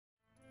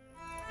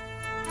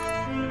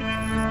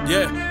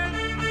Yeah,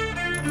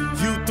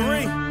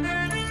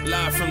 U3,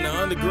 live from the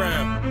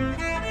underground.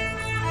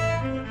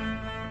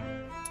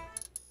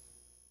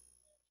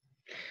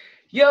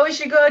 Yo, it's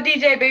your girl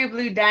DJ Baby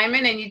Blue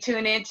Diamond, and you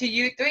tune in to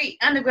U3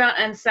 Underground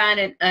Unsigned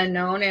and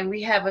Unknown. And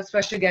we have a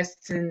special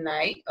guest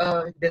tonight,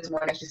 this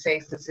morning, I should say,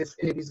 since this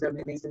interview is going to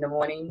be released in the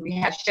morning. We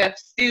have Chef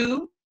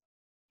Stu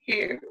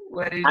here.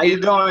 What it How do? you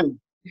doing?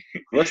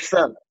 What's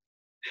up?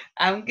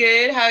 I'm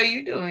good. How are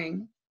you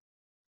doing?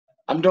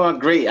 I'm doing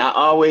great. I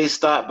always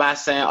start by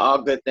saying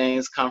all good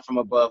things come from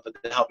above, but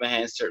the helping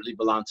hands certainly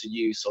belong to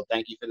you. So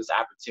thank you for this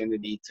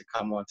opportunity to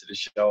come on to the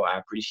show. I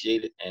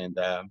appreciate it, and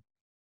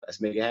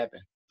let's make it happen.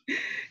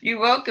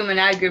 You're welcome, and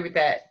I agree with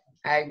that.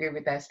 I agree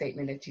with that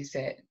statement that you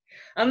said.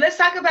 Let's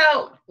talk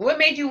about what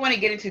made you want to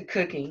get into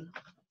cooking.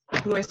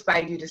 Who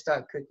inspired you to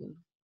start cooking?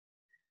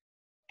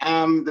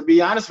 To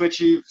be honest with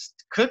you,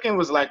 cooking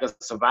was like a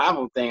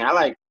survival thing.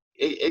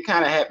 It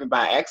kind of happened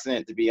by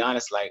accident, to be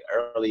honest, like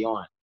early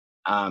on.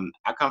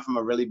 I come from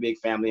a really big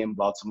family in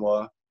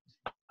Baltimore.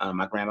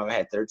 My grandmother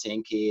had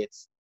 13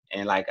 kids,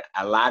 and like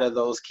a lot of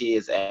those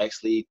kids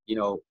actually,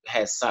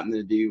 had something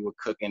to do with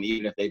cooking,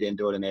 even if they didn't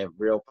do it in their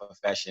real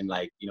profession.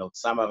 Like,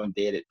 some of them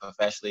did it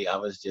professionally,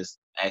 others just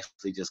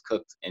actually just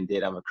cooked and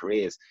did other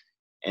careers.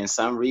 And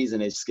some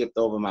reason it skipped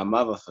over my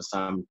mother for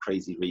some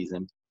crazy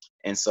reason.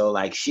 And so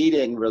like she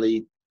didn't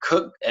really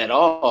cook at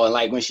all. And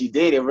like when she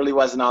did, it really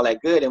wasn't all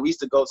that good. And we used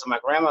to go to my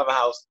grandmother's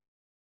house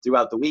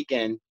throughout the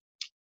weekend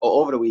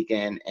or over the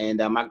weekend. And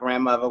my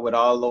grandmother with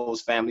all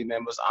those family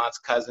members, aunts,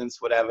 cousins,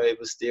 whatever, it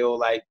was still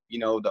like,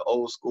 the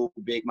old school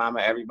big mama,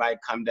 everybody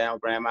come down,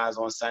 grandma's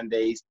on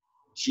Sundays.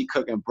 She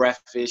cooking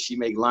breakfast, she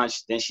make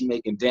lunch, then she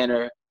making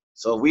dinner.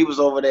 So if we was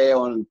over there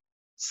on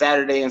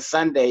Saturday and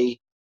Sunday,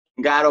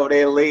 got over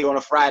there late on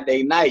a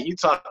Friday night, you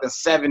talking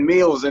 7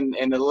 meals in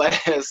the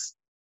last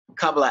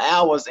couple of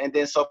hours. And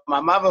then so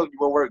my mother would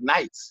work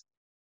nights.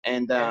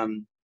 And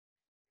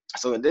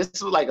so this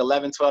was like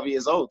 11, 12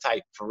 years old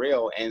type for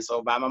real. And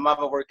so by my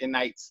mother working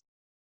nights,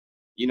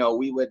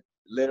 we would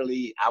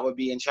literally, I would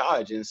be in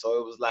charge. And so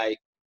it was like,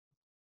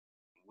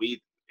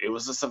 it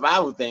was a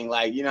survival thing.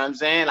 Like, you know what I'm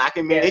saying? I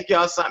can make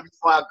y'all something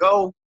before I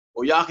go,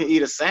 or y'all can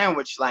eat a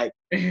sandwich like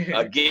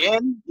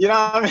again, you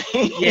know what I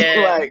mean?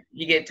 Yeah, like,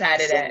 you get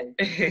tired of that.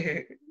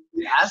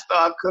 I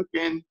started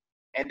cooking,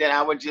 and then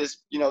I would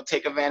just,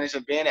 take advantage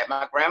of being at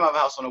my grandmother's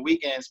house on the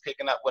weekends,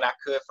 picking up what I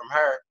could from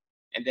her,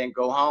 and then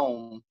go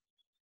home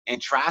and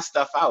try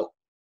stuff out.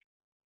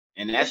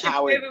 And that's What's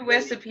how your favorite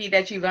recipe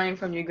that you learned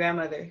from your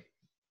grandmother?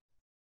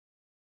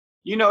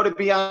 To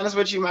be honest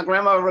with you, my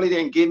grandmother really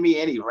didn't give me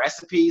any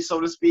recipes, so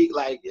to speak.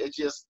 Like it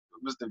just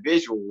was the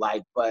visual,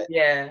 like. But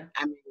yeah,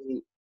 her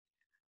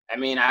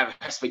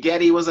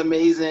spaghetti was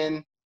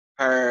amazing.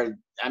 If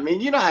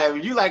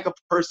you like a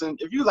person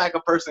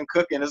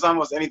cooking, it's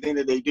almost anything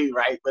that they do,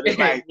 right? But it's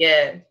like,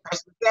 yeah, her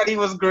spaghetti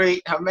was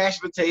great. Her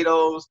mashed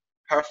potatoes,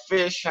 her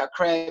fish, her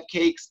crab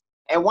cakes.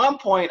 At one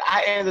point,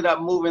 I ended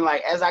up moving,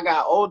 like, as I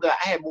got older,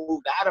 I had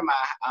moved out of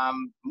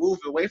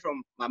moved away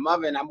from my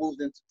mother, and I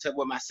moved into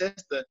with my sister,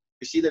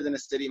 because she lived in the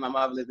city, my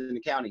mother lived in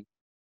the county.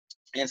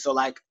 And so,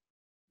 like,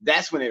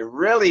 that's when it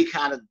really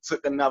kind of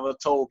took another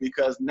toll,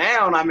 because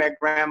now I'm at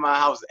grandma's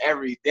house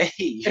every day.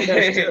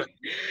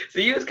 So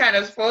you was kind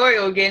of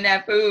spoiled getting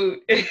that food.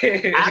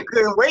 I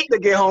couldn't wait to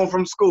get home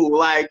from school.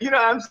 Like, you know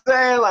what I'm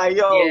saying? Like,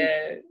 yo,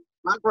 yeah.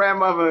 My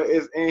grandmother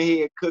is in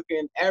here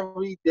cooking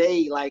every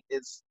day. Like,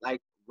 it's like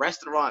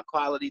restaurant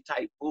quality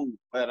type food.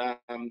 But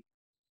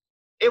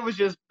it was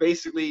just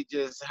basically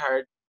just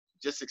her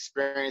just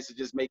experience of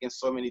just making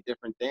so many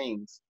different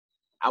things.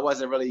 I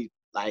wasn't really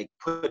like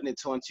putting it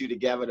two and two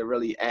together to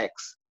really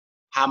ask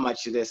how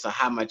much of this or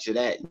how much of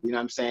that. You know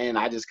what I'm saying?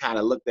 I just kind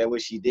of looked at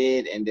what she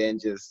did and then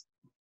just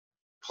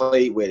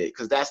played with it.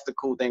 Because that's the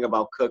cool thing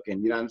about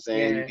cooking. You know what I'm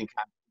saying? Yeah. You can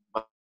kind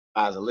of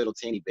improvise a little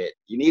teeny bit.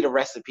 You need a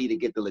recipe to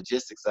get the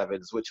logistics of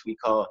it, which we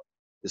call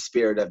the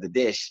spirit of the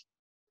dish.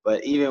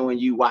 But even when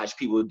you watch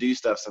people do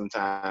stuff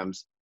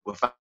sometimes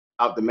without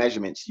the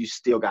measurements, you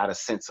still got a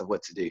sense of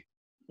what to do.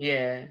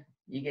 Yeah,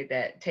 you get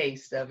that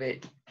taste of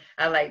it.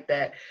 I like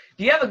that.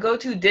 Do you have a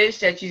go-to dish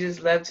that you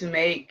just love to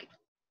make?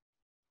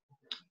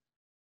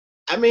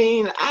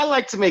 I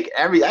like to make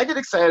I get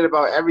excited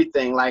about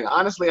everything. Like,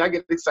 honestly, I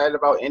get excited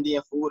about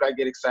Indian food. I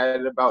get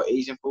excited about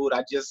Asian food.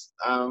 I just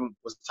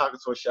was talking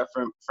to a chef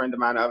friend of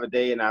mine the other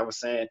day, and I was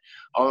saying,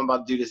 oh, I'm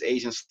about to do this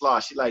Asian slaw.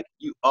 She's like,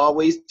 you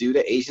always do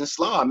the Asian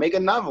slaw. Make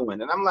another one.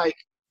 And I'm like,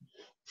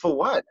 for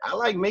what? I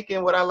like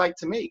making what I like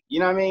to make. You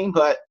know what I mean?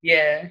 But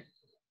yeah,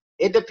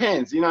 it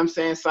depends. You know what I'm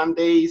saying? Some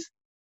days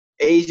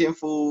Asian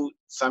food,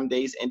 some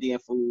days Indian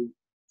food.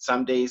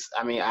 Some days,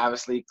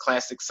 obviously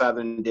classic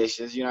Southern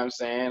dishes, you know what I'm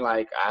saying?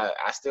 Like,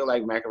 I still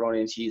like macaroni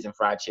and cheese and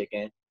fried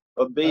chicken.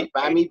 But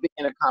by me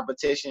being a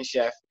competition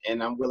chef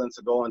and I'm willing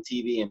to go on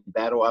TV and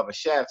battle other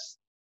chefs,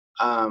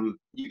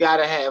 you got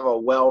to have a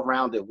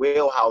well-rounded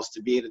wheelhouse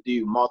to be able to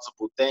do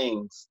multiple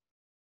things.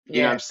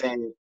 You know what I'm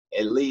saying?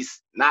 At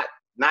least, not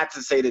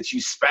to say that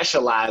you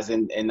specialize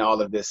in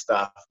all of this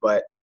stuff,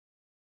 but,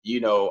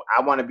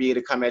 I want to be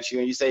able to come at you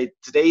and you say,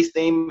 today's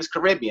theme is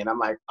Caribbean. I'm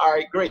like, all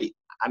right, great.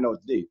 I know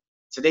what to do.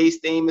 Today's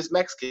theme is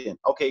Mexican.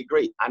 Okay,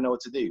 great. I know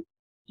what to do.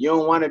 You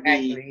don't want to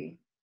be, Exactly.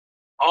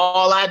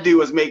 all I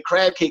do is make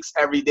crab cakes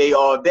every day,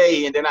 all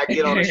day. And then I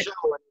get on a show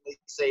and they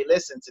say,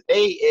 listen,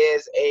 today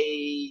is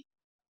a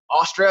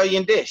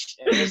Australian dish.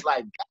 And it's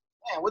like,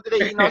 man, what do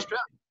they eat in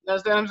Australia? You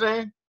understand what I'm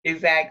saying?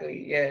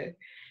 Exactly. Yeah.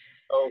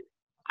 So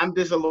I'm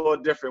just a little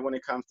different when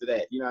it comes to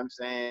that. You know what I'm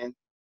saying?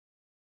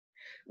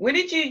 When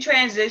did you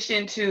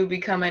transition to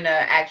becoming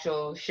an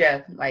actual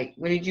chef? Like,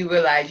 when did you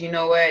realize, you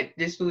know what,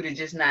 this food is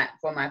just not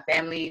for my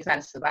family. It's not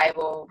a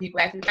survival.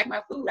 People actually like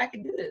my food. I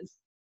can do this.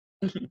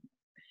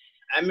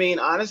 I mean,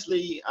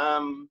 honestly,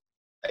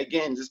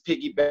 again, just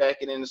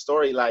piggybacking in the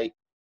story, like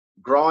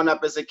growing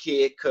up as a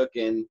kid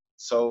cooking.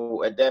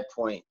 So at that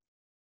point,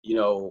 you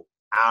know,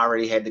 I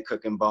already had the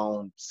cooking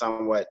bone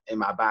somewhat in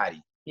my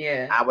body.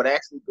 Yeah. I would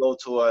actually go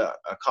to a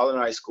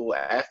culinary school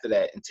after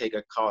that and take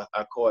a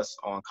course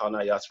on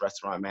culinary arts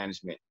restaurant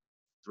management,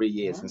 3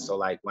 years. Oh. And so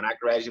like when I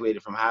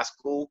graduated from high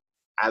school,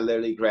 I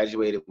literally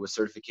graduated with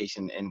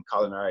certification in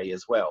culinary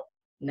as well.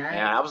 Nice.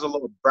 And I was a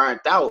little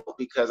burnt out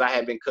because I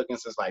had been cooking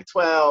since like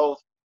 12.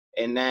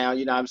 And now,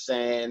 you know what I'm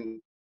saying,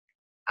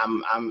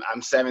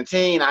 I'm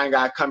 17. I ain't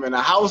got to come in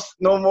the house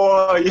no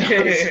more. You know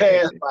what I'm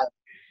saying? Like,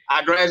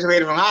 I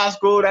graduated from high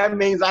school. That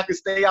means I can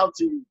stay out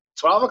to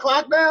 12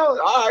 o'clock now?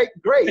 All right,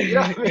 great. You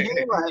know what I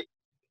mean? Like,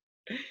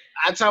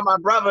 I tell my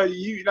brother,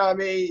 you know what I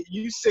mean,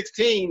 you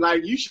 16,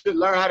 like you should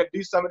learn how to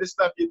do some of this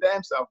stuff your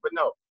damn self. But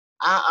no,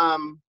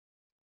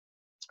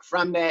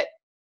 from that,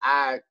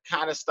 I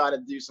kind of started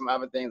to do some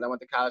other things. I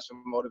went to college for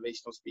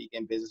motivational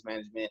speaking, business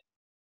management.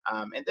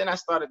 And then I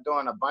started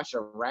doing a bunch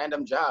of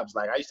random jobs.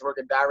 Like I used to work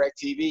at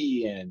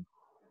DirecTV and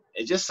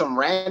it's just some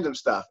random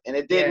stuff. And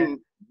it didn't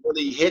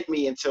really hit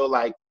me until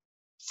like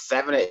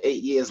 7 or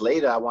 8 years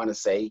later, I want to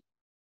say,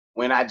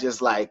 when I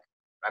just like,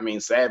 I mean,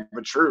 sad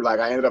but true, like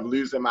I ended up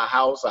losing my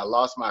house. I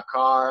lost my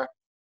car.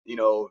 You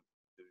know,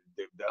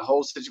 the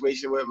whole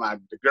situation with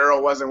the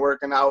girl wasn't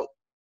working out.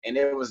 And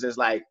it was just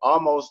like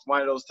almost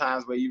one of those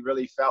times where you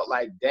really felt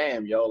like,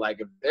 damn, yo, like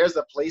if there's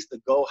a place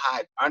to go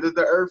hide under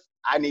the earth,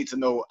 I need to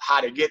know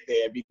how to get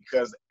there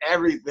because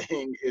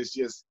everything is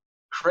just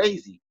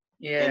crazy.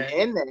 Yeah. And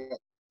in that,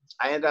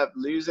 I ended up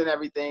losing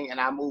everything and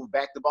I moved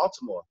back to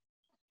Baltimore.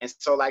 And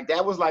so like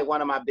that was like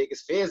one of my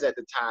biggest fears at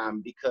the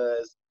time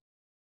because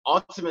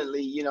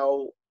ultimately, you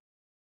know,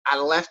 I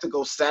left to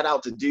go set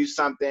out to do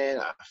something.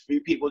 A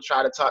few people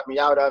tried to talk me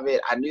out of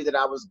it. I knew that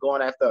I was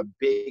going after a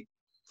big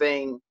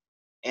thing.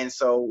 And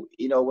so,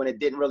 you know, when it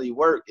didn't really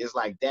work, it's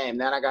like, damn,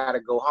 now I got to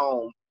go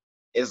home.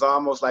 It's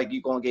almost like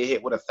you're going to get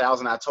hit with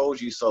 1,000 I told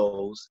you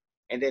so's.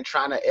 And then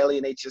trying to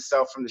alienate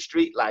yourself from the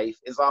street life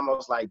is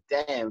almost like,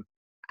 damn,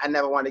 I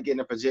never want to get in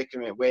a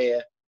predicament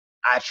where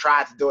I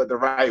tried to do it the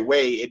right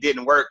way. It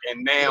didn't work.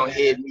 And now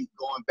here me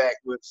going back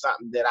with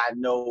something that I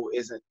know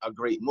isn't a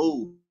great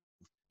move.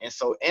 And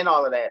so in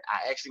all of that,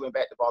 I actually went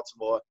back to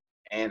Baltimore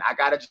and I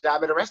got a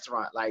job at a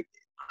restaurant. Like,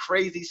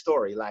 crazy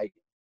story. Like,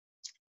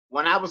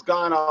 when I was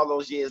gone all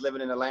those years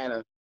living in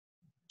Atlanta,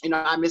 you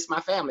know, I missed my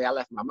family. I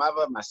left my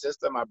mother, my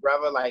sister, my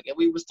brother, like, and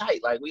we was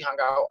tight. Like, we hung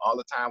out all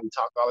the time. We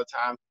talked all the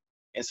time.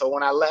 And so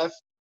when I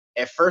left,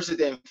 at first it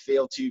didn't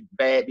feel too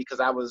bad because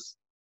I was,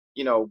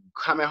 you know,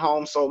 coming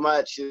home so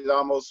much. It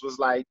almost was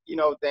like, you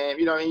know, damn,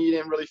 you know, and you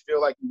didn't really feel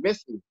like you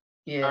missed me.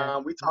 Yeah.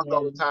 We talked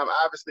all the time,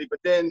 obviously. But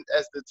then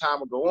as the time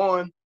would go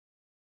on,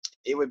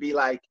 it would be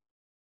like,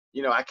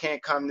 you know, I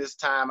can't come this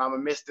time. I'm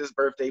going to miss this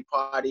birthday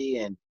party.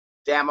 And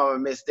damn, I'm going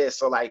to miss this.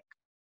 So, like,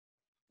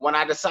 when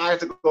I decided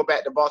to go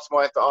back to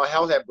Baltimore after all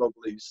hell had broke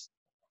loose,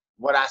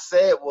 what I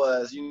said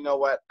was, you know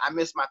what, I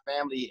miss my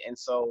family. And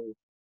so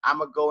I'm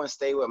going to go and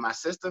stay with my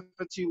sister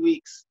for 2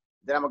 weeks.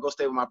 Then I'm going to go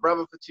stay with my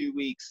brother for 2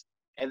 weeks.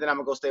 And then I'm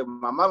going to go stay with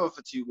my mother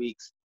for 2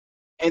 weeks.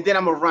 And then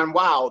I'm going to run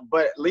wild.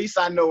 But at least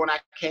I know when I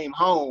came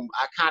home,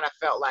 I kind of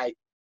felt like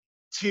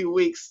 2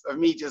 weeks of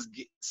me just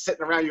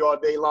sitting around you all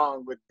day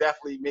long would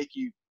definitely make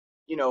you,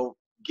 you know,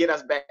 get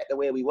us back the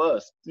way we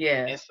was.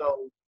 Yeah. And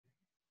so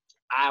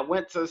I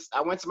went to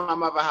my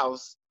mother's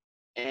house,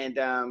 and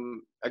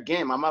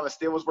again, my mother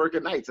still was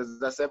working nights, as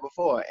I said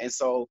before. And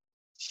so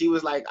she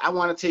was like, I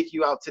want to take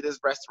you out to this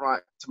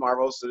restaurant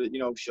tomorrow so that, you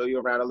know, show you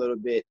around a little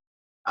bit.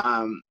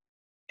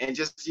 And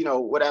just, you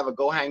know, whatever,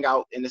 go hang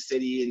out in the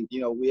city and,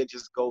 you know, we'll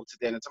just go to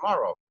dinner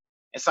tomorrow.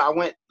 And so I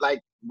went like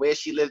where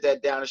she lived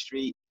at down the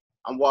street.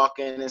 I'm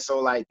walking. And so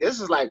like,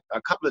 this is like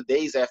a couple of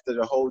days after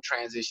the whole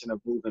transition of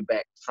moving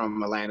back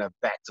from Atlanta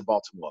back to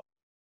Baltimore.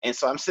 And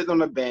so I'm sitting on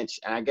the bench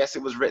and I guess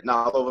it was written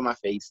all over my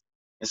face.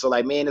 And so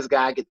like me and this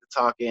guy get to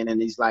talking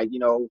and he's like, you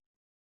know,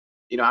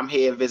 I'm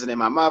here visiting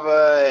my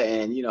mother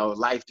and, you know,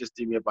 life just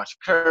threw me a bunch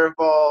of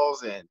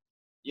curveballs and,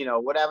 you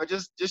know, whatever,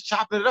 just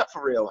chopping it up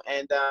for real.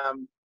 And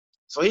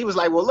so he was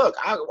like, well, look,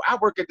 I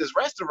work at this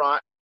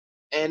restaurant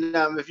and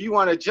if you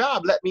want a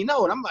job, let me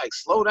know. And I'm like,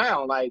 slow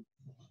down. Like,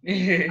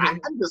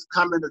 I'm just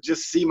coming to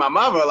just see my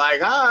mother.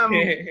 Like, I'm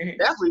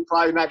definitely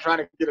probably not trying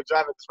to get a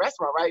job at this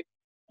restaurant, right?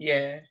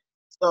 Yeah.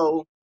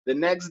 So the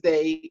next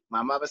day,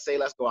 my mother say,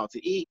 let's go out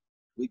to eat.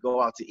 We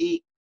go out to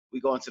eat. We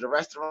go into the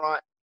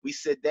restaurant. We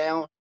sit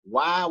down.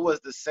 why was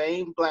the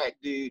same black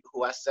dude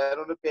who I sat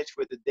on the bench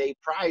with the day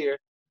prior,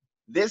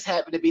 this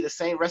happened to be the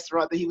same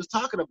restaurant that he was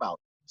talking about.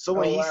 So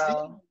when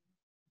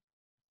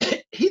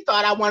he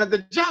thought I wanted the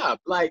job.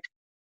 Like,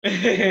 oh,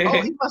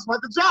 he must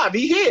want the job.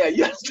 He here.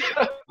 You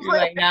understand? You're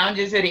like, now I'm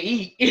just here to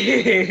eat.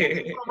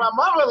 So my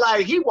mother,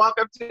 like, he walked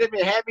up to me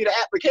and handed me the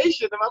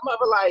application, and my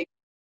mother, like,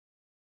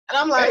 and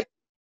I'm like,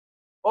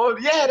 oh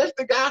yeah, that's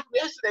the guy from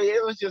yesterday.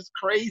 It was just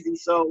crazy.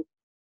 So,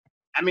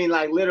 I mean,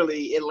 like,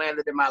 literally, it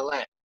landed in my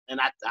lap, and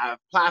I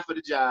applied for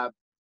the job,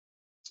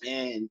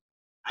 and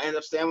I ended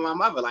up staying with my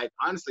mother. Like,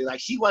 honestly, like,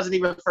 she wasn't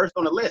even first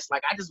on the list.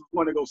 Like, I just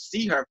wanted to go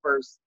see her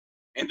first,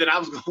 and then I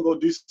was gonna go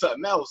do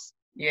something else.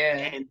 Yeah.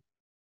 And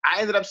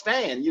I ended up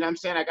staying. You know what I'm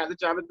saying? I got the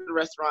job at the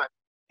restaurant,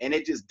 and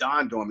it just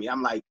dawned on me.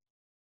 I'm like,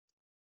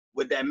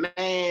 with that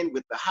man,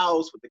 with the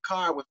house, with the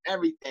car, with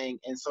everything.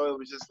 And so it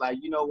was just like,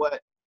 you know what?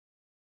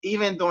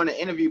 Even during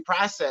the interview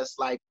process,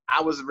 like,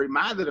 I was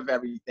reminded of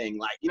everything.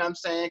 Like, you know what I'm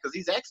saying? Because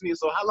he's asking me,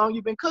 so how long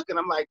you been cooking?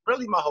 I'm like,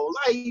 really, my whole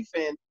life.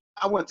 And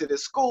I went to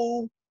this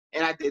school,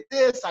 and I did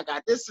this. I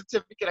got this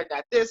certificate. I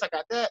got this. I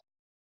got that.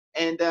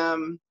 And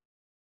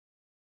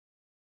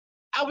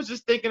I was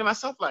just thinking to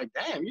myself, like,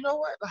 damn, you know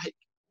what? Like,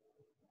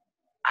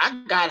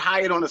 I got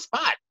hired on the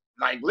spot,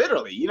 like,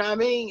 literally, you know what I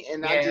mean?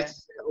 And I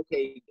just said,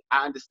 okay,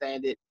 I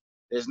understand it.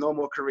 There's no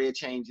more career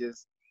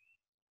changes.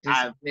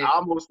 I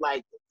almost,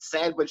 like,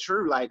 sad but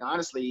true, like,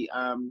 honestly,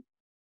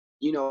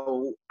 you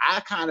know, I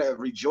kind of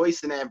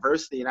rejoice in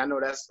adversity, and I know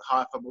that's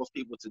hard for most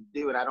people to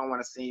do, and I don't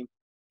want to seem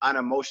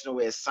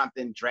unemotional as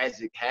something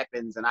tragic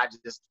happens, and I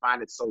just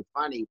find it so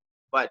funny.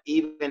 But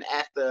even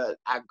after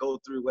I go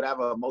through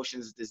whatever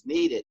emotions is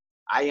needed,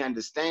 I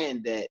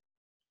understand that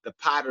the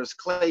potter's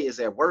clay is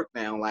at work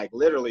now, like,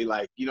 literally,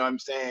 like, you know what I'm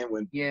saying?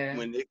 When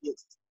it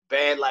gets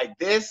bad like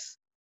this,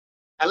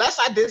 unless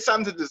I did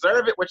something to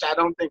deserve it, which I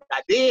don't think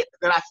I did,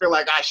 then I feel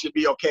like I should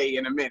be okay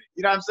in a minute.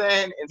 You know what I'm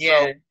saying? And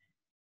so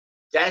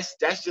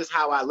that's just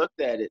how I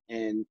looked at it.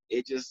 And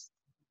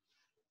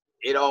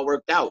it all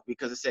worked out,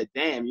 because I said,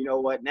 damn, you know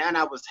what? Now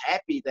I was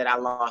happy that I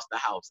lost the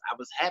house. I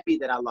was happy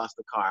that I lost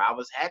the car. I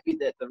was happy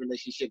that the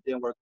relationship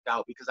didn't work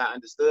out, because I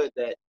understood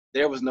that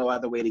there was no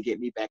other way to get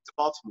me back to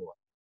Baltimore.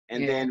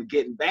 And then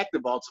getting back to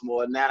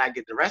Baltimore, now I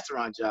get the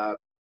restaurant job,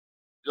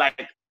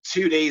 like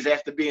 2 days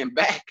after being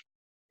back,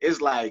 it's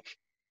like,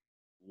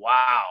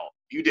 wow,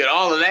 you did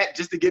all of that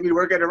just to get me to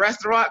work at a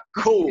restaurant?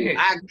 Cool,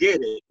 I get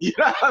it. You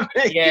know what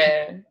I mean?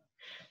 Yeah.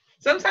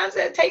 Sometimes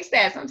it takes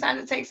that.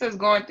 Sometimes it takes us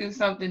going through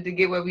something to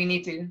get where we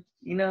need to,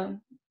 you know,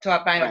 to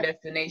our final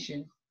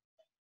destination.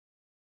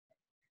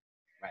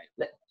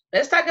 Right.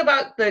 Let's talk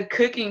about the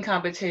cooking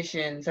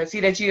competitions. I see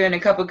that you're in a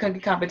couple of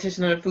cooking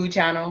competitions on the Food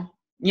Channel.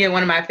 You're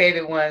one of my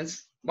favorite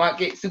ones.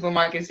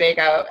 Supermarket Steak.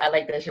 I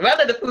like that show. Well, I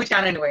love the Food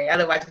Channel anyway. I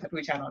love watching the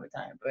Food Channel all the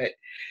time. But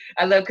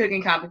I love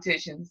cooking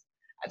competitions.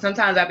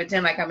 Sometimes I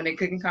pretend like I'm in a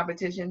cooking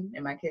competition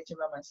in my kitchen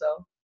by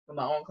myself with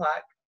my own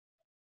clock.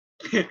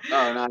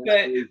 Oh, no,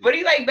 but what do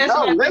you like best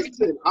about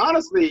listen,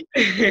 honestly,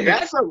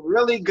 that's a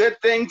really good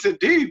thing to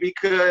do,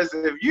 because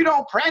if you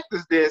don't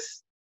practice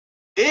this,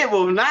 it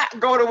will not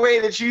go the way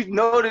that you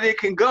know that it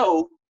can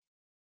go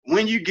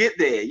when you get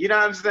there. You know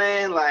what I'm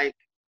saying? Like,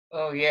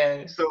 oh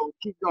yeah. So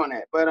keep doing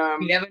that. But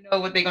you never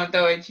know what they're gonna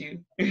throw at you.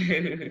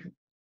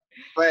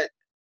 But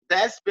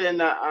that's been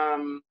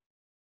one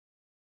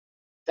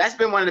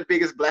of the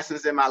biggest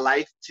blessings in my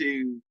life,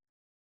 to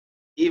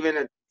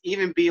even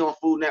be on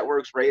Food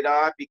Network's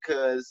radar,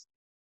 because,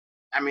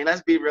 I mean,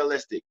 let's be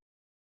realistic.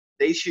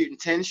 They shooting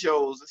 10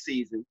 shows a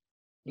season.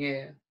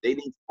 Yeah. They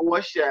need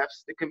 4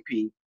 chefs to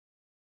compete.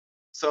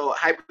 So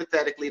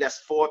hypothetically, that's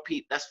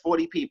 40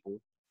 people,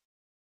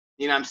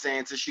 you know what I'm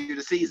saying, to shoot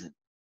a season.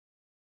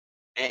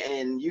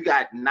 And you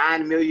got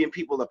 9 million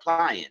people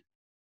applying.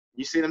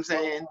 You see what I'm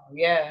saying?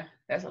 Yeah,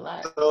 that's a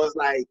lot. So it's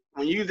like,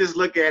 when you just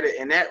look at it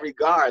in that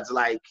regards,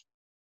 like,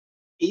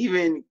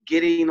 even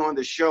getting on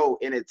the show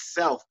in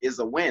itself is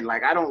a win.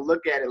 Like, I don't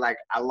look at it like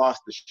I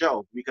lost the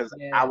show, because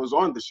I was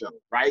on the show,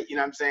 right? You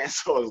know what I'm saying?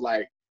 So it's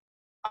like,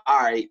 all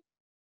right,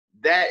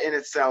 that in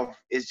itself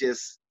is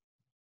just,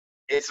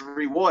 it's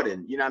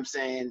rewarding, you know what I'm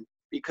saying?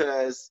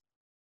 Because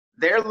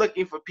they're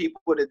looking for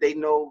people that they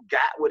know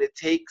got what it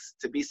takes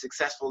to be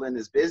successful in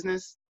this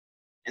business.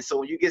 And so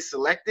when you get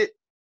selected,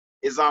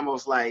 it's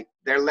almost like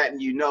they're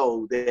letting you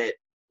know that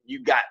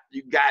you got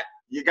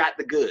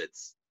the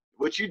goods.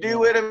 What you do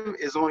with them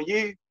is on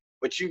you,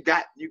 but you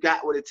got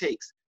what it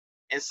takes.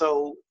 And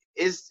so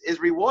it's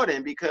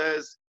rewarding,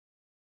 because,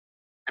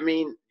 I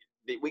mean,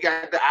 we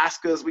got the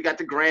Oscars, we got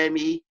the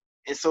Grammy,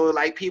 and so,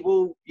 like,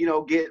 people, you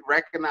know, get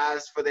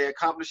recognized for their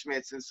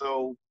accomplishments. And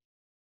so,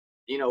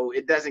 you know,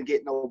 it doesn't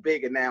get no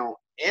bigger. Now,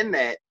 in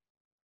that,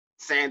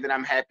 saying that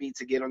I'm happy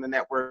to get on the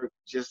network,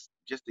 just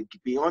to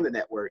be on the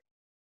network,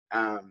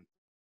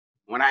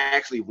 when I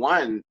actually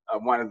won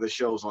one of the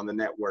shows on the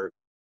network,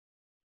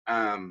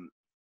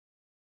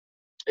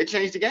 it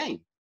changed the game.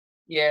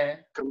 Yeah.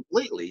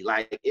 Completely.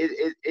 Like,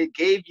 it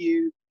gave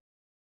you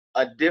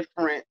a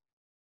different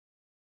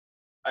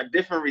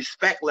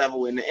respect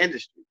level in the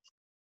industry.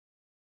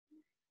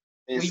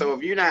 And so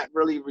if you're not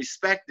really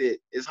respected,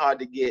 it's hard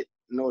to get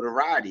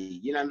notoriety.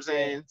 You know what I'm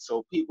saying?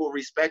 So people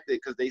respect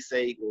it because they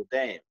say, well,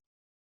 damn,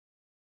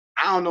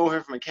 I don't know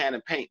him from a can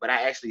of paint, but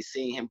I actually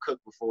seen him cook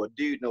before.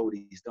 Dude know what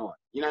he's doing.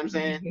 You know what I'm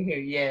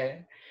saying? Yeah.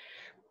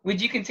 Would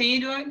you continue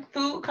doing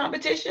food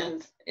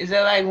competitions? Is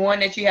there like one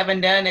that you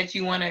haven't done that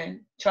you want to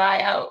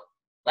try out?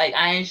 Like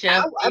Iron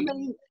Chef? I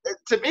mean,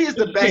 to me, it's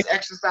the best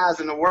exercise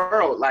in the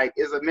world. Like,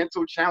 it's a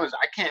mental challenge.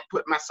 I can't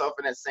put myself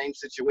in that same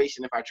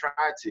situation if I try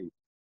to.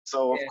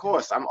 So, of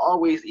course, I'm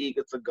always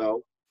eager to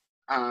go.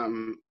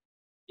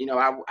 You know,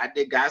 I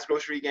did Guys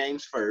Grocery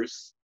Games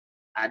first.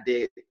 I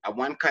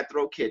won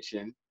Cutthroat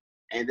Kitchen.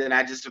 And then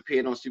I just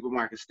appeared on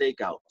Supermarket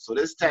Stakeout. So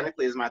this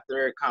technically is my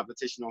third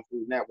competition on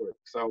Food Network.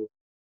 So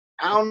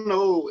I don't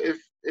know if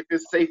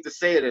it's safe to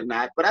say it or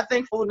not, but I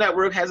think Food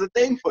Network has a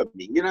thing for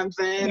me. You know what I'm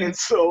saying? And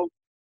so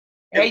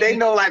if they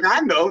know like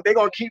I know, they're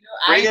going to keep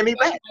bringing me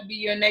back. That'll be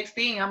your next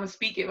thing. I'm going to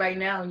speak it right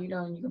now. You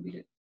know, you're going to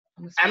be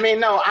I mean,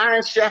 no,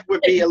 Iron Chef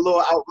would be a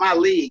little out my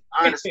league,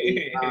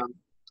 honestly.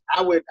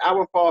 I would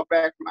fall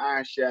back from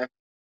Iron Chef.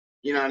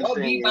 You know what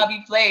I'm saying?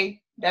 Bobby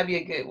Flay. That'd be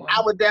a good one.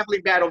 I would definitely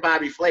battle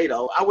Bobby Flay,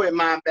 though. I wouldn't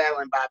mind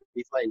battling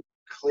Bobby Flay,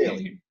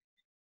 clearly.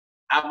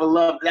 I would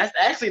love, that's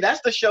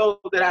the show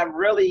that I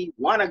really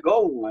want to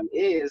go on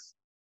is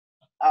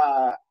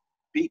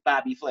beat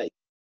Bobby Flay.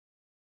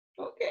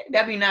 Okay,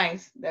 that'd be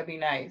nice. That'd be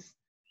nice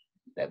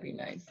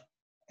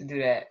to do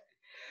that.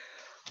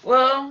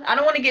 Well, I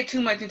don't want to get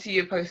too much into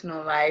your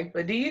personal life,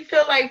 but do you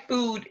feel like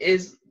food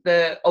is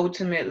the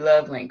ultimate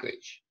love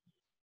language?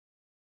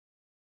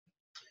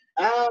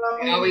 I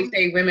always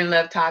say women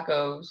love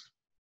tacos.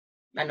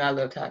 I know I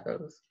love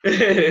tacos.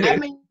 I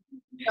mean,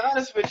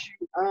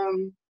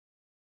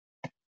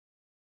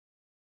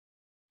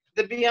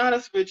 to be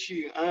honest with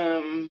you,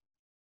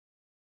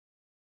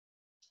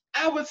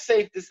 I would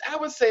say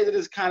that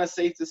it's kind of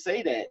safe to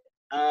say that.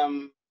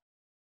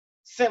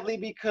 Simply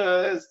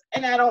because,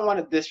 and I don't want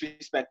to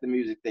disrespect the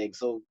music thing,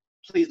 so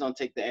please don't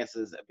take the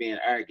answers as being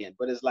arrogant,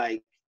 but it's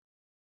like,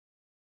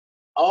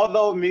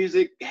 although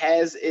music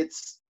has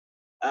its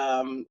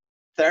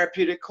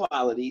therapeutic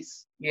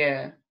qualities,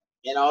 and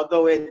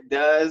although it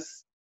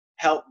does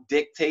help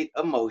dictate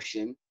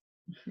emotion,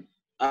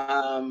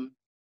 a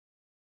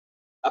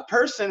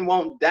person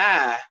won't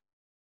die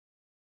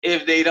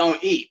if they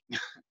don't eat.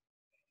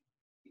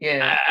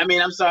 I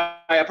mean, I'm sorry,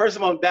 a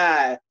person won't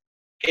die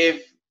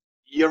if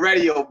your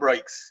radio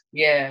breaks.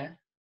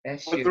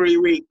 That's for 3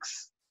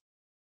 weeks.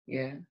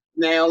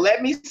 Now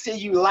let me see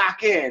you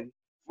lock in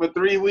for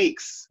 3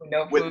 weeks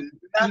with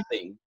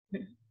nothing.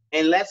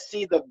 And let's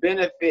see the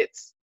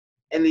benefits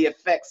and the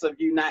effects of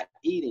you not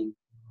eating.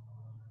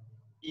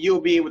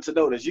 You'll be able to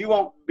notice. You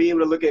won't be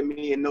able to look at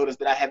me and notice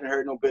that I haven't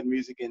heard no good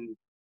music in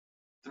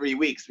 3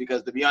 weeks,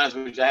 because to be honest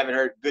with you, I haven't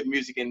heard good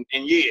music in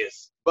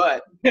years.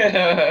 But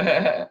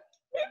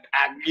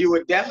you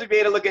would definitely be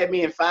able to look at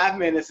me in 5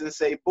 minutes and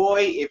say,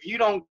 boy, if you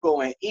don't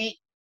go and eat,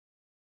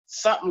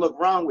 something look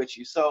wrong with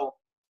you. So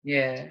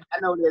I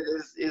know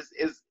that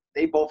is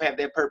they both have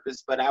their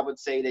purpose, but I would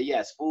say that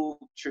yes, food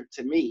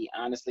to me,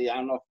 honestly, I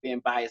don't know if being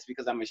biased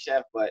because I'm a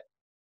chef, but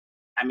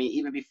I mean,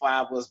 even before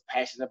I was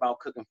passionate about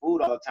cooking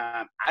food all the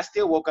time, I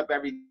still woke up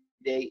every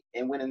day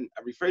and went in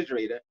a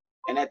refrigerator,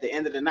 and at the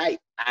end of the night,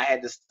 I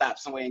had to stop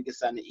somewhere and get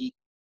something to eat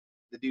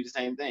to do the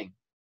same thing.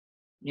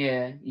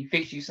 You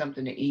fixed you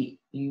something to eat.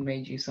 You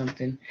made you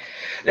something.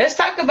 Let's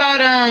talk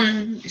about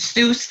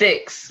stew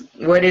sticks.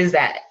 What is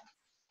that?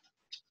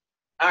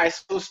 All right,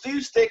 so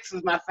stew sticks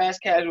is my fast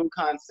casual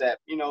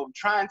concept, you know,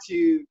 trying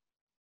to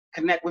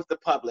connect with the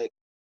public,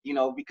 you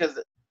know,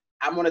 because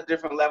I'm on a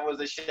different level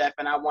as a chef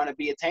and I want to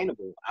be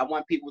attainable. I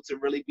want people to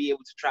really be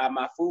able to try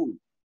my food.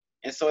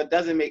 And so it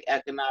doesn't make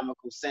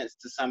economical sense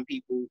to some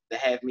people to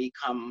have me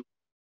come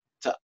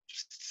to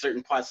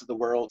certain parts of the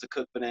world to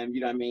cook for them,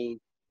 you know what I mean?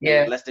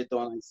 Unless they're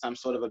doing some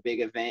sort of a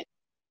big event,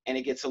 and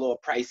it gets a little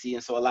pricey.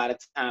 And so a lot of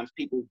times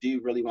people do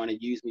really want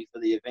to use me for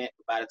the event,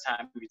 but by the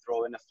time we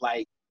throw in the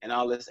flight and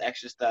all this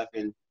extra stuff,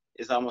 and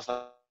it's almost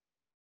like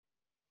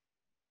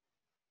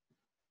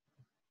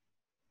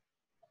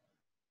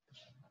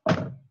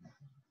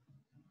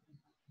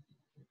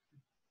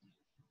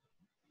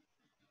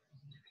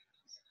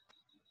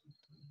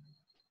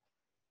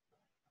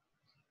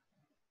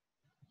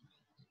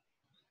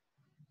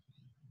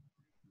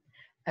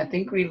I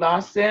think we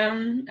lost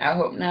him. I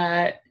hope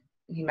not.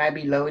 He might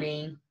be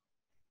loading.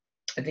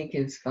 I think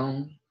his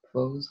phone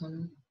froze on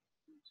him.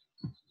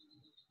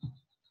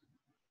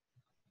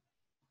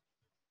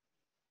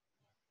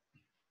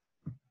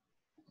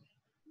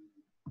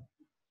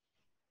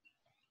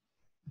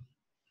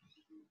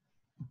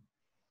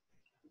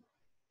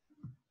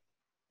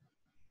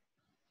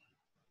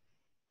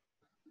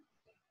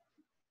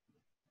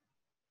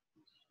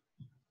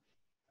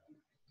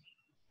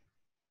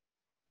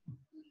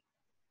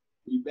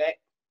 You back?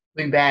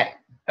 We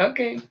back.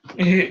 Okay.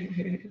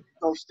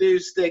 So stew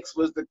sticks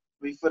was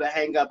before the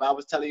hang up. I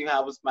was telling you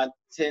how it was my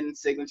 10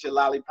 signature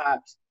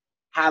lollipops,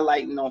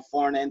 highlighting on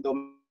foreign and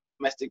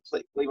domestic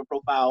flavor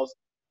profiles,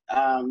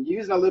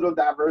 using a little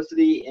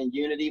diversity and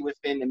unity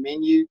within the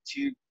menu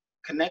to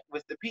connect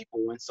with the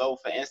people. And so,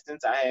 for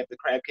instance, I have the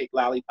crab cake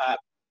lollipop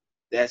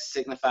that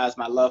signifies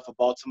my love for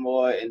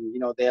Baltimore and, you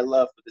know, their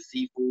love for the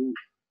seafood.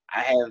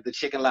 I have the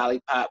chicken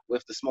lollipop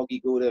with the smoky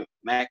Gouda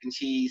mac and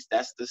cheese.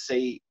 That's to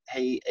say,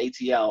 hey,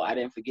 ATL, I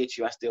didn't forget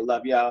you. I still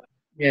love y'all.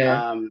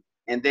 Yeah.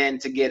 And then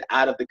to get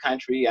out of the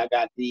country, I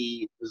got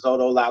the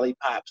risotto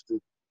lollipops to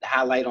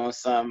highlight on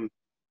some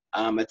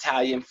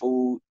Italian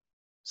food.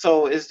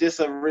 So it's just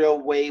a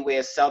real way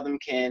where seldom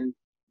can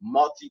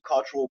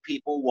multicultural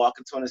people walk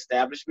into an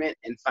establishment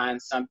and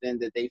find something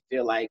that they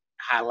feel like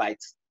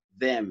highlights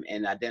them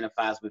and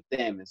identifies with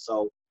them. And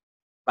so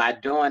by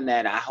doing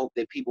that, I hope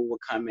that people will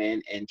come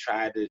in and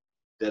try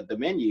the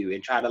menu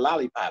and try the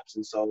lollipops.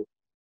 And so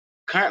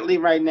currently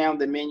right now,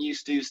 the menu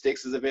stew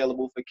sticks is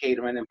available for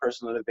catering and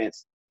personal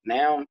events.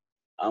 Now,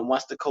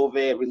 once the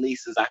COVID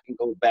releases, I can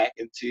go back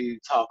into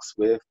talks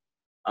with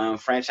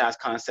franchise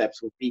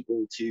concepts with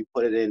people to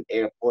put it in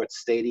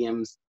airports,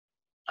 stadiums,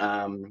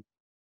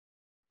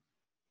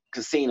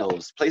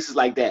 casinos, places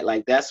like that.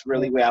 Like that's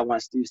really where I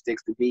want stew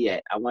sticks to be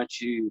at. I want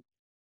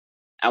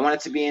it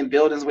to be in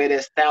buildings where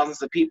there's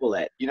thousands of people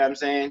at. You know what I'm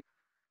saying?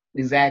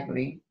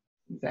 Exactly.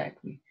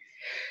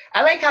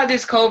 I like how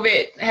this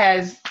COVID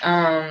has,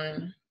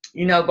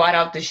 brought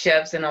out the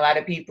chefs and a lot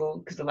of people,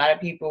 because a lot of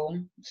people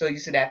so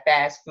used to that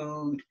fast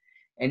food,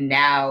 and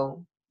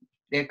now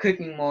they're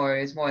cooking more.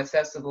 It's more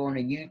accessible on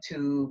the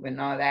YouTube and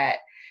all that.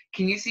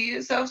 Can you see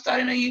yourself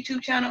starting a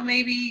YouTube channel,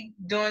 maybe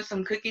doing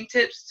some cooking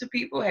tips to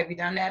people? Have you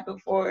done that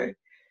before?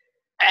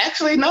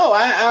 Actually, no.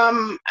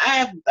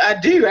 I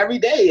do every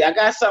day. I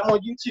got something on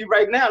YouTube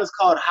right now. It's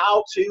called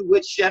How To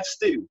with Chef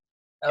Stu.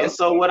 Okay. And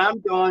so what I'm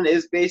doing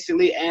is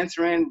basically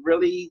answering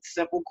really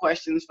simple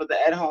questions for the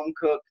at-home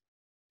cook,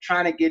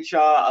 trying to get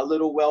y'all a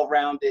little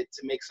well-rounded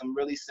to make some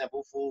really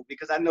simple food,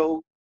 because I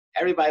know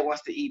everybody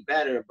wants to eat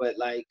better, but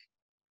like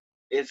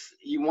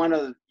you want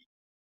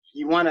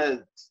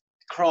to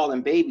crawl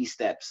in baby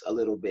steps a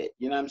little bit.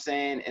 You know what I'm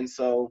saying? And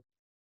so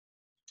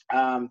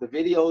the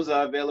videos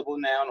are available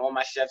now on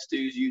my Chef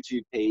Stu's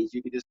YouTube page.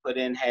 You can just put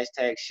in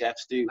hashtag Chef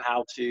Stu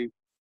How To,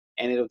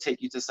 and it'll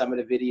take you to some of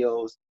the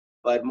videos.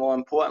 But more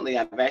importantly,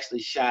 I've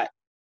actually shot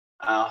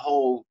a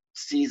whole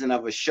season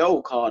of a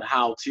show called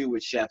How To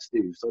with Chef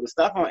Stu. So the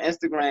stuff on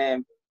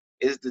Instagram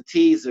is the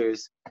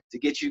teasers to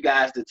get you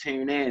guys to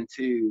tune in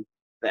to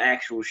the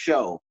actual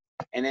show.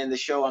 And in the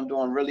show, I'm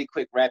doing really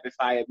quick rapid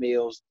fire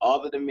meals.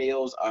 All of the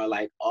meals are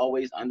like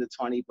always under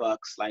 $20.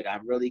 Like I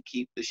really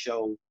keep the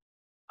show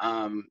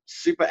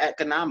super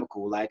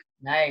economical. Like,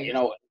 nice. You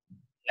know,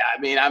 I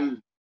mean, I'm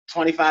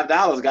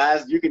 $25,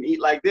 guys. You can eat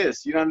like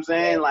this. You know what I'm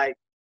saying? Like,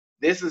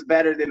 this is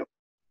better than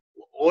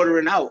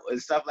ordering out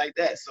and stuff like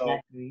that. So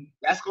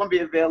that's going to be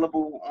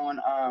available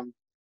on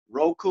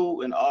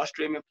Roku and all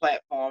streaming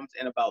platforms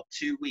in about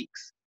 2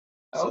 weeks.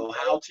 Okay. So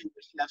How To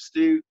with Chef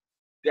Stu.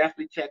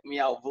 Definitely check me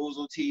out,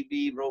 Vuzzle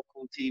TV,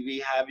 Roku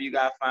TV, however you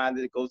guys find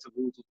it. Go to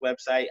Vuzzle's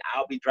website.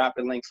 I'll be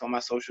dropping links on my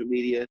social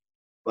media.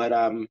 But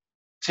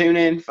tune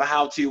in for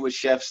How To with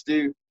Chef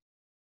Stu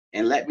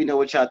and let me know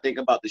what y'all think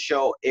about the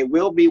show. It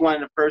will be one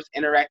of the first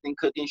interacting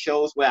cooking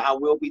shows where I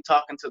will be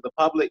talking to the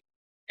public.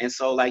 And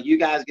so, like, you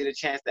guys get a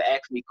chance to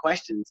ask me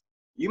questions.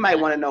 You might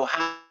want to know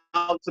how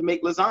to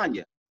make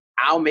lasagna.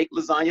 I'll make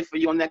lasagna for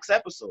you on next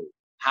episode.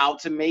 How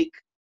to make,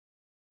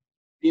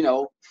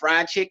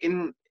 fried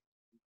chicken.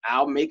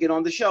 I'll make it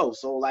on the show.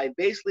 So, like,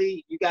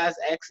 basically, you guys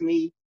ask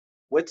me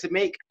what to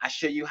make. I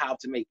show you how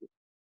to make it.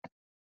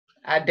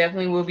 I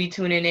definitely will be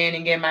tuning in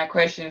and getting my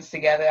questions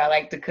together. I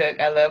like to cook.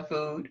 I love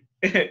food.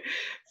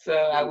 So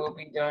I will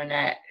be doing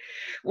that.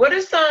 What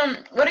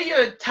are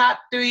your top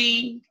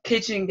 3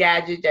 kitchen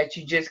gadgets that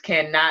you just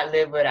cannot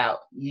live without?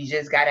 You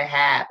just got to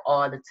have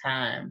all the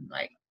time.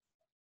 Like,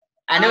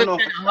 I know it's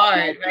kind of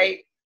hard, right?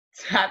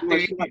 Top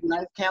 3.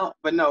 Knife count,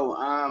 but no.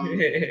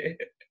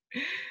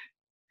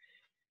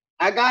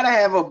 I gotta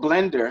have a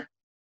blender.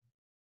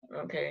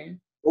 Okay.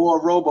 Or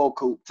a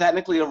RoboCoupe.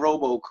 Technically, a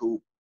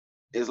RoboCoupe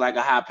is like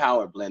a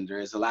high-powered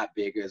blender. It's a lot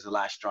bigger, it's a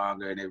lot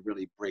stronger, and it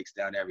really breaks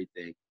down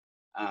everything.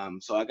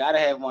 So I gotta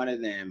have one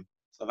of them.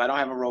 So if I don't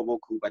have a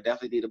RoboCoupe, I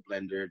definitely need a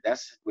blender.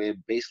 That's where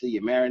basically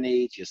your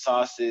marinades, your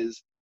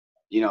sauces,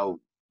 a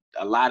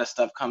lot of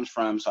stuff comes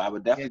from. So I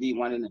would definitely need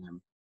one of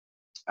them.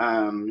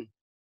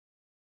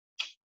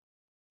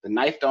 The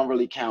knife don't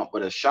really count,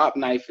 but a sharp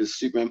knife is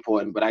super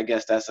important. But I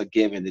guess that's a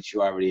given that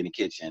you're already in the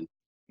kitchen.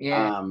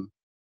 Yeah.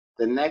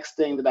 The next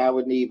thing that I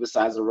would need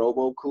besides a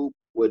RoboCoupe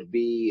would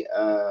be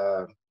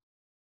a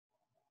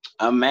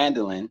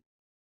mandolin.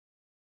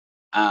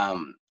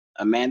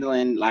 A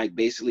mandolin, like,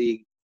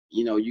 basically,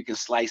 you can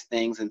slice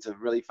things into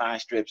really fine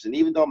strips. And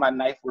even though my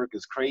knife work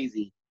is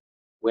crazy,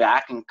 where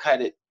I can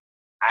cut it,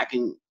 I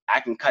can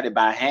cut it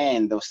by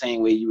hand the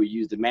same way you would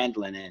use the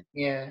mandolin in.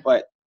 Yeah.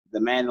 But the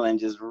mandolin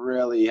just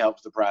really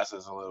helps the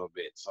process a little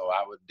bit. So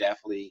I would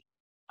definitely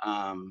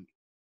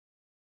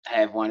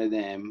have one of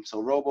them.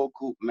 So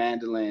RoboCoupe,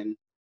 mandolin,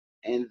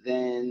 and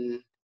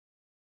then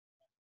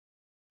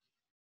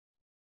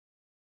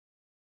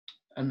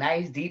a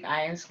nice deep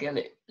iron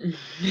skillet.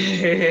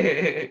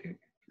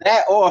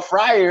 That or a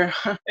fryer.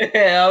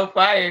 Oh,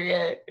 fire,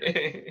 yeah.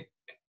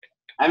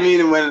 I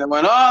mean,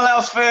 when all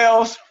else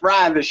fails,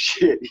 fry the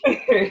shit.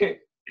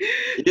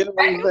 You know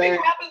what I'm saying?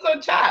 What happens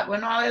on Chop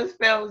when all else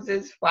fails?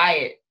 Just fry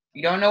it.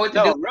 You don't know what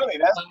to No, do. really,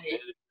 that's.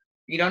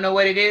 You don't know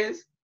what it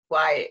is.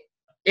 Fry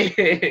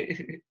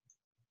it.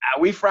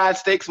 We fried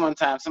steaks one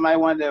time. Somebody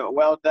wanted it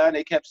well done.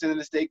 They kept sending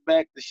the steak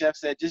back. The chef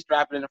said, "Just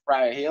drop it in the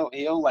fryer.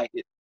 He'll like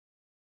it."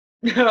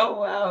 Oh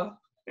wow,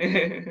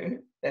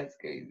 that's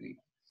crazy.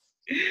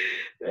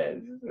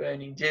 That's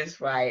funny. Just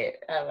fry it.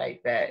 I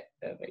like that.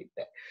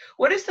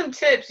 What are some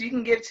tips you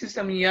can give to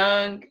some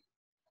young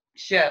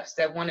chefs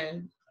that want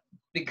to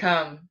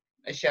become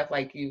a chef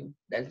like you,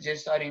 that's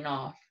just starting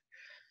off?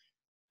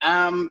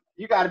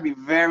 You got to be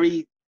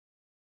very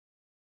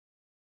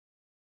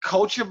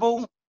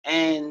coachable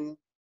and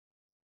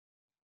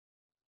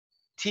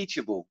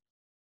teachable.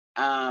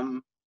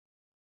 And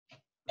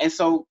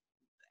so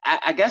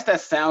I guess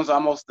that sounds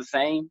almost the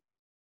same,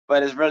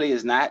 but it really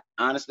is not,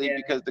 honestly,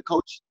 because the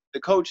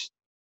coach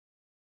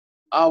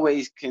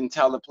always can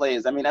tell the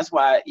players. I mean, that's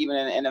why even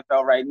in the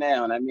NFL right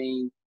now, and I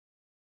mean,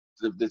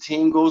 the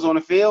team goes on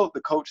the field,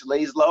 the coach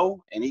lays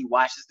low and he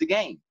watches the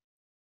game.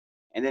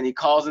 And then he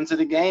calls into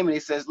the game and he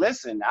says,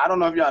 "Listen, I don't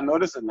know if y'all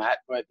noticed or not,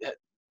 but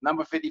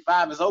number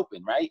 55 is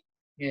open, right?"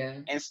 Yeah.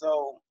 And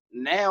so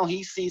now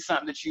he sees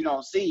something that you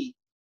don't see.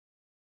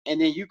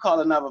 And then you call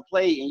another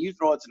play and you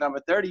throw it to number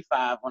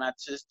 35 when I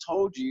just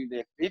told you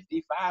that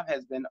 55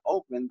 has been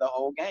open the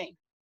whole game.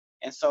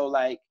 And so,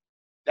 like,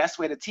 that's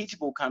where the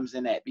teachable comes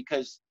in at,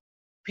 because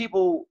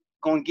people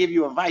going to give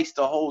you advice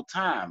the whole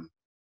time.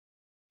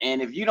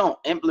 And if you don't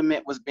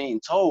implement what's being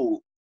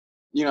told,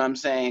 you know what I'm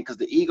saying, because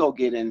the ego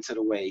get into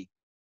the way,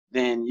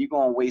 then you're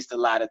going to waste a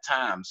lot of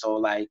time. So,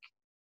 like,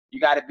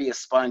 you got to be a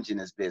sponge in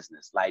this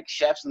business. Like,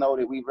 chefs know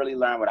that we really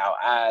learn with our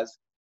eyes.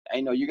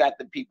 You know, you got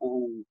the people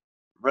who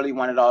really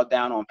want it all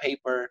down on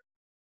paper,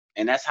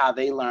 and that's how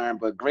they learn.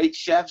 But great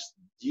chefs,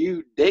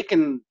 they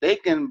can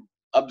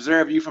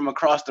observe you from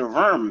across the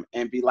room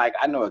and be like,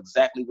 "I know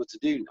exactly what to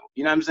do."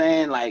 You know what I'm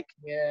saying? Like,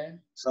 yeah.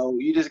 So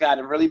you just got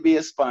to really be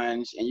a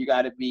sponge, and you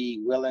got to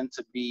be willing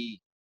to be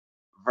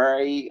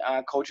very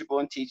coachable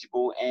and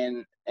teachable,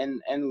 and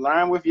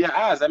learn with your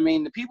eyes. I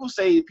mean, the people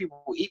say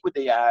people eat with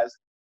their eyes.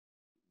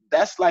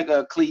 That's like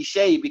a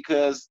cliche,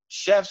 because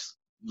chefs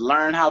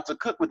learn how to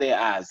cook with their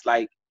eyes.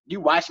 Like,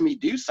 you watch me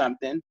do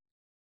something,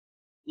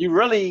 you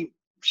really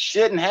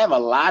shouldn't have a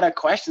lot of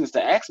questions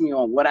to ask me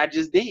on what I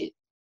just did.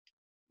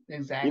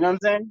 Exactly. You know what I'm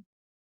saying?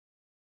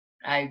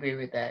 I agree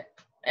with that.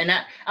 And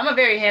I'm a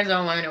very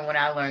hands-on learner when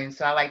I learn,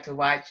 so I like to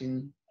watch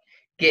and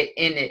get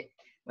in it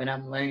when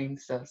I'm learning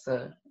stuff.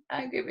 So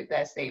I agree with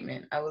that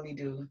statement. I really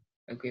do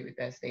agree with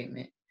that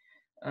statement.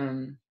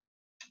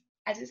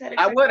 I just had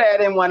I would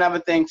add in one other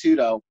thing too,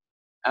 though.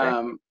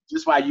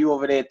 Just while you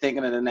over there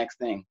thinking of the next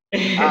thing.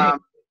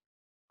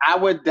 I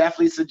would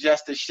definitely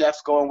suggest that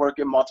chefs go and work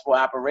in multiple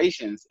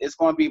operations. It's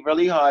going to be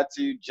really hard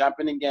to jump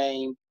in the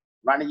game,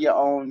 running your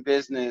own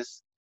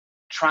business,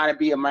 trying to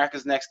be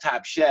America's Next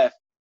Top Chef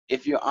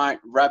if you aren't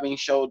rubbing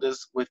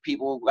shoulders with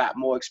people who got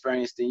more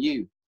experience than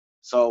you.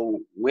 So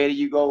where do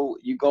you go?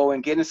 You go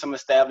and get in some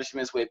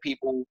establishments with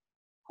people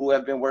who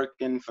have been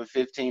working for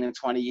 15 and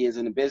 20 years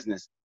in the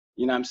business.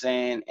 You know what I'm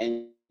saying?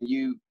 And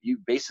you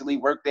basically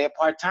work there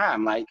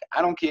part-time. Like,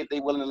 I don't care if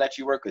they're willing to let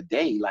you work a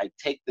day. Like,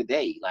 take the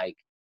day. Like,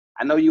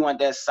 I know you want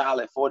that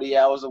solid 40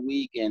 hours a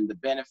week and the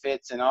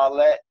benefits and all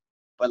that,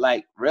 but,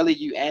 like, really,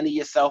 you ante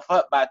yourself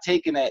up by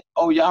taking that,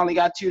 "Oh, y'all only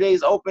got 2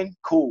 days open?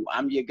 Cool,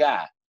 I'm your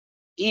guy."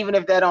 Even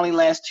if that only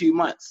lasts 2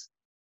 months,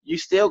 you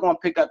still going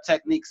to pick up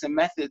techniques and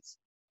methods,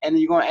 and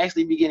you're going to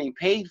actually be getting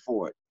paid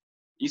for it.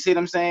 You see what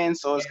I'm saying?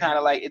 So it's kind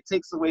of like, it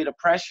takes away the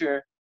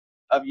pressure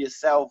of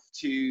yourself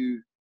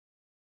to,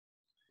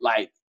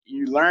 like,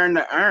 you learn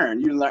to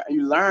earn. You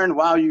learn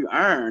while you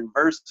earn,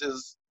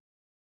 versus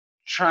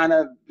trying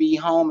to be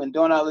home and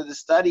doing all of this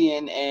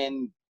studying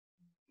and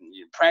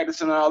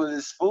practicing all of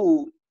this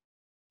food,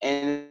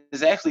 and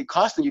it's actually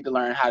costing you to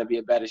learn how to be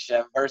a better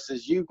chef,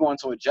 versus you going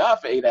to a job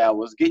for 8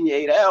 hours, getting your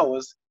 8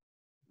 hours,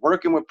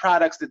 working with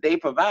products that they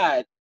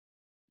provide,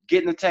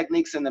 getting the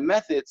techniques and the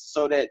methods,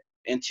 so that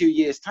in 2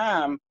 years'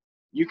 time,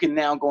 you can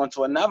now go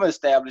into another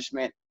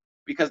establishment,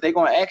 because they're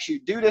going to ask you,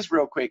 "Do this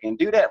real quick and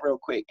do that real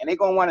quick." And they're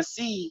going to want to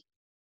see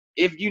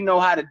if you know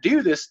how to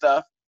do this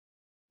stuff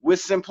with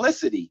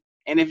simplicity.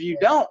 And if you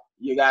don't,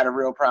 you got a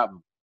real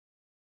problem.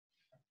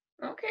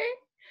 Okay.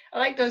 I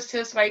like those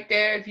tips right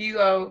there. If you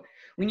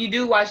when you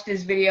do watch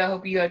this video, I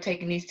hope you are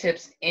taking these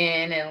tips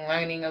in and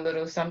learning a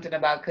little something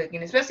about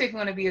cooking, especially if you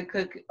want to be a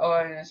cook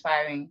or an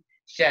aspiring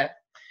chef.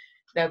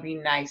 That would be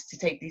nice to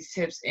take these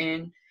tips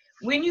in.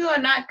 When you are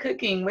not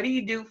cooking, what do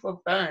you do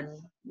for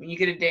fun? When you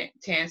get a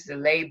chance to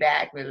lay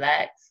back,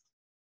 relax?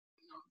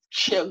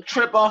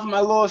 Trip off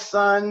my little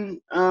son,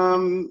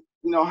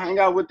 hang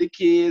out with the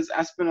kids.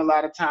 I spend a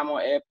lot of time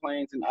on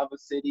airplanes in other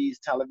cities,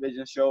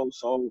 television shows.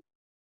 So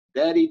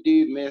daddy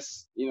do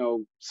miss,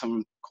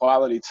 some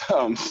quality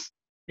times.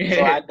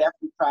 So I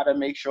definitely try to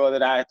make sure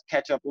that I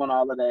catch up on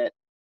all of that.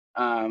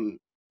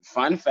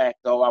 fun fact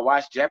though, I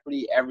watch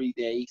Jeopardy every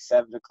day,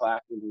 7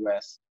 o'clock in the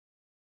West.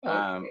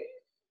 Okay.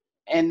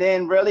 And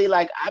then really,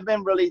 like, I've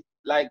been really,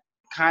 like,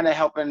 kind of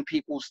helping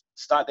people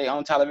start their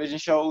own television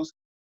shows.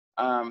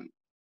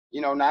 You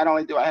know, not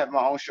only do I have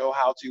my own show,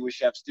 How To with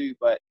Chef Stu,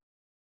 but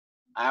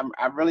I'm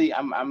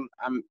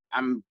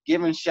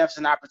giving chefs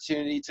an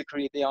opportunity to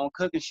create their own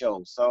cooking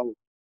shows. So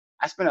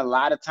I spend a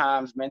lot of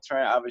times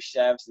mentoring other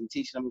chefs and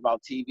teaching them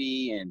about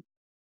TV and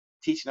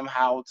teaching them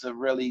how to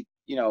really,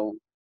 you know,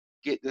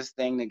 get this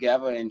thing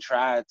together and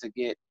try to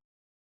get,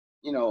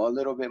 you know, a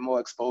little bit more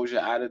exposure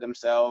out of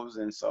themselves.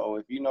 And so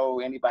if you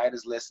know anybody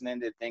that's listening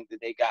that think that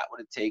they got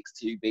what it takes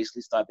to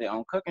basically start their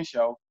own cooking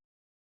show,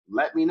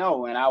 let me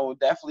know and I will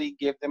definitely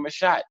give them a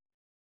shot.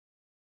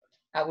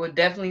 I will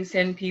definitely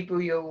send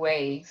people your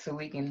way so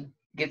we can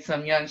get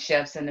some young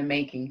chefs in the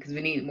making, because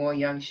we need more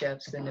young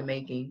chefs in the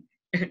making.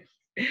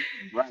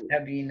 Right.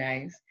 That'd be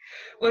nice.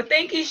 Well,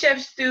 thank you, Chef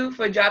Stu,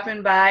 for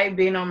dropping by,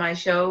 being on my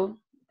show.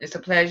 It's a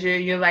pleasure.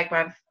 You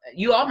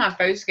are my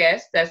first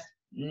guest that's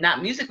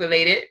not music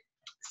related.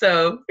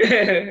 So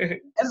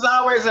it's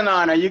always an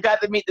honor. You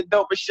got to meet the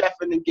dopest chef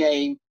in the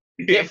game.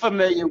 Get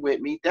familiar with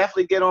me.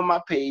 Definitely get on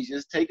my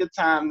pages. Take the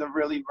time to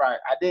really write.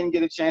 I didn't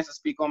get a chance to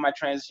speak on my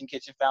Transition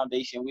Kitchen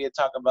Foundation. We'll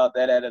talk about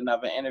that at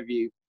another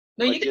interview.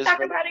 No, you can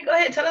talk about it. Go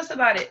ahead. Tell us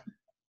about it.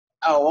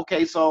 Oh,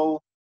 okay.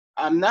 So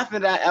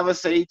nothing that I ever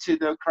say to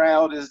the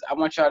crowd is I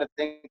want y'all to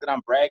think that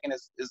I'm bragging.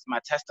 Is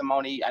my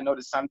testimony. I know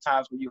that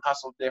sometimes when you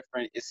hustle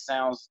different, it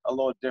sounds a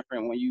little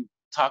different when you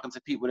talking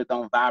to people that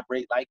don't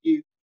vibrate like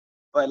you.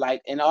 But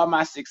like in all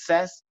my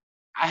success,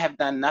 I have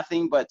done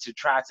nothing but to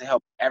try to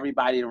help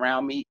everybody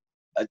around me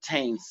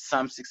attain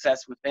some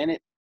success within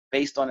it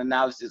based on the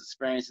knowledge, the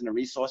experience, and the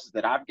resources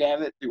that I've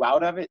gathered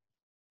throughout of it.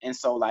 And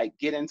so like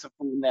get into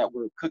Food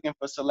Network, cooking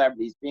for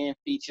celebrities, being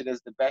featured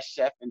as the best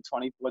chef in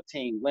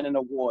 2014, winning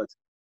awards.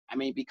 I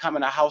mean,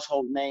 becoming a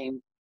household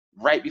name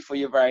right before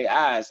your very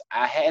eyes.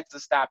 I had to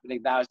stop and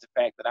acknowledge the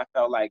fact that I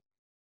felt like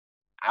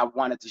I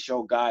wanted to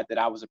show God that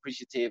I was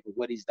appreciative of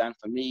what he's done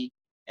for me.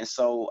 And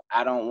so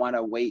I don't want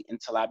to wait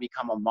until I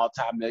become a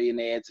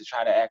multi-millionaire to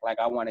try to act like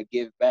I want to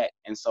give back.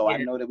 And so I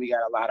know that we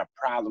got a lot of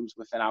problems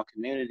within our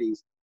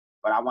communities,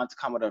 but I want to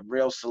come with a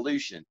real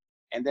solution.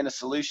 And then a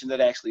solution that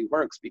actually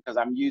works, because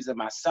I'm using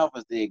myself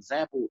as the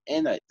example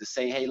in it to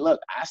say, hey, look,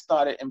 I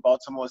started in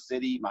Baltimore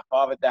City. My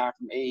father died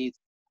from AIDS.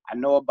 I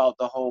know about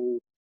the whole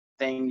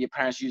thing, your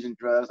parents using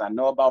drugs. I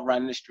know about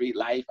running the street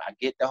life. I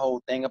get the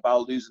whole thing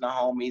about losing the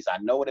homies. I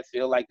know what it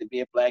feels like to be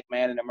a black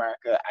man in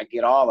America. I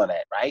get all of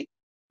that, right?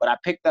 But I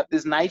picked up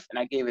this knife and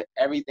I gave it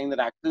everything that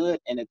I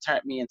could, and it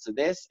turned me into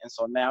this. And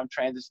so now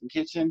Transition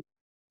Kitchen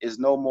is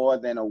no more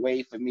than a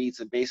way for me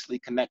to basically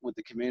connect with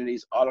the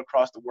communities all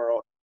across the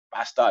world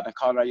by starting a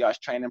culinary arts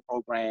training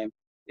program.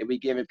 That we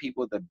giving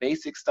people the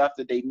basic stuff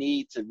that they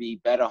need to be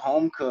better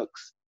home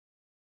cooks.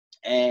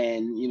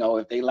 And, you know,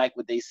 if they like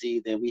what they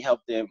see, then we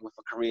help them with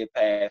a career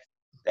path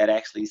that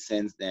actually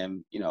sends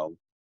them, you know,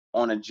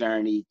 on a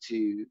journey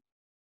to,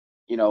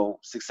 you know,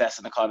 success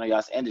in the culinary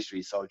arts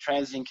industry. So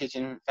Transition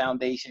Kitchen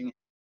Foundation,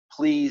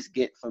 please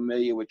get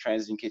familiar with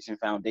Transition Kitchen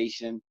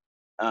Foundation.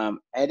 And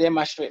then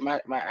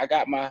I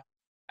got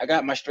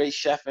my straight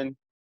chefing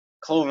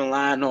clothing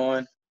line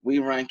on. We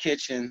run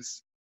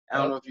kitchens. I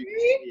don't know if you can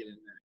see it in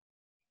there.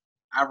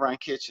 I run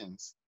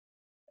kitchens.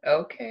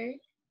 Okay.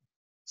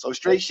 So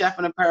straight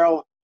chefing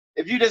apparel.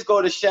 If you just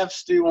go to Chef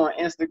Stu on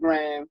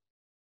Instagram,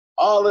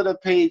 all of the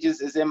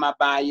pages is in my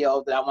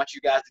bio that I want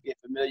you guys to get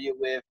familiar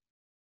with.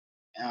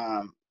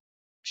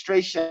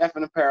 Straight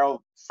chefing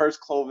apparel, first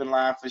clothing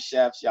line for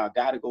chefs. Y'all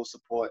gotta go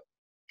support.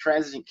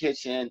 Transition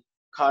Kitchen,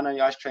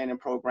 culinary arts training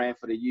program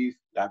for the youth.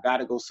 Y'all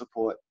gotta go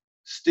support.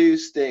 Stu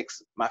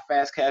Sticks, my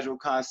fast casual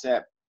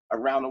concept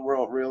around the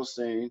world real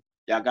soon.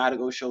 Y'all gotta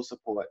go show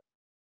support.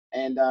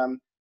 And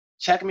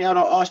check me out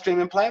on all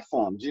streaming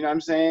platforms. You know what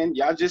I'm saying?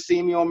 Y'all just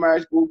see me on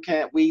Marriage Boot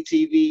Camp,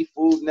 WeTV,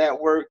 Food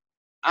Network.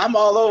 I'm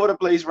all over the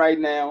place right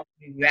now.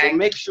 Exactly. So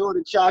make sure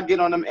that y'all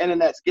get on them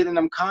internets, get in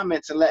them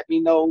comments, and let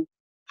me know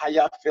how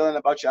y'all feeling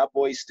about y'all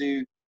boy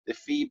Stu. The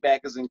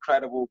feedback is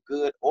incredible,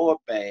 good or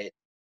bad.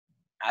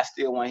 I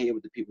still want to hear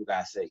what the people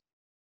got to say.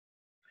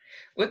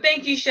 Well,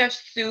 thank you, Chef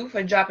Stu,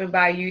 for dropping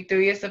by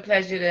U3. It's a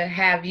pleasure to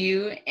have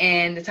you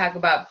and to talk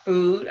about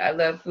food. I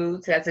love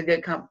food, so that's a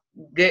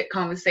good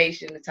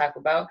conversation to talk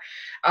about.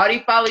 I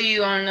already follow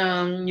you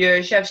on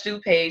your Chef Stu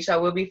page, so I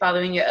will be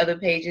following your other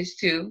pages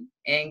too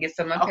and get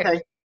some.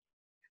 Okay.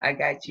 I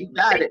got you.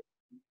 Got it.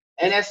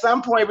 And at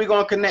some point, we're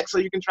going to connect so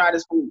you can try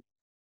this food.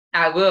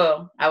 I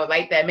will. I would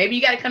like that. Maybe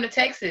you got to come to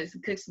Texas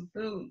and cook some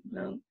food. You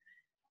know?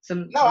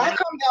 I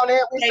come down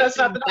there. We set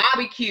something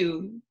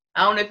barbecue.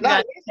 I don't know if you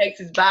got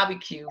Texas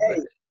barbecue.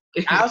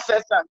 Hey,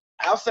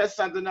 I'll set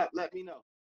something up. Let me know.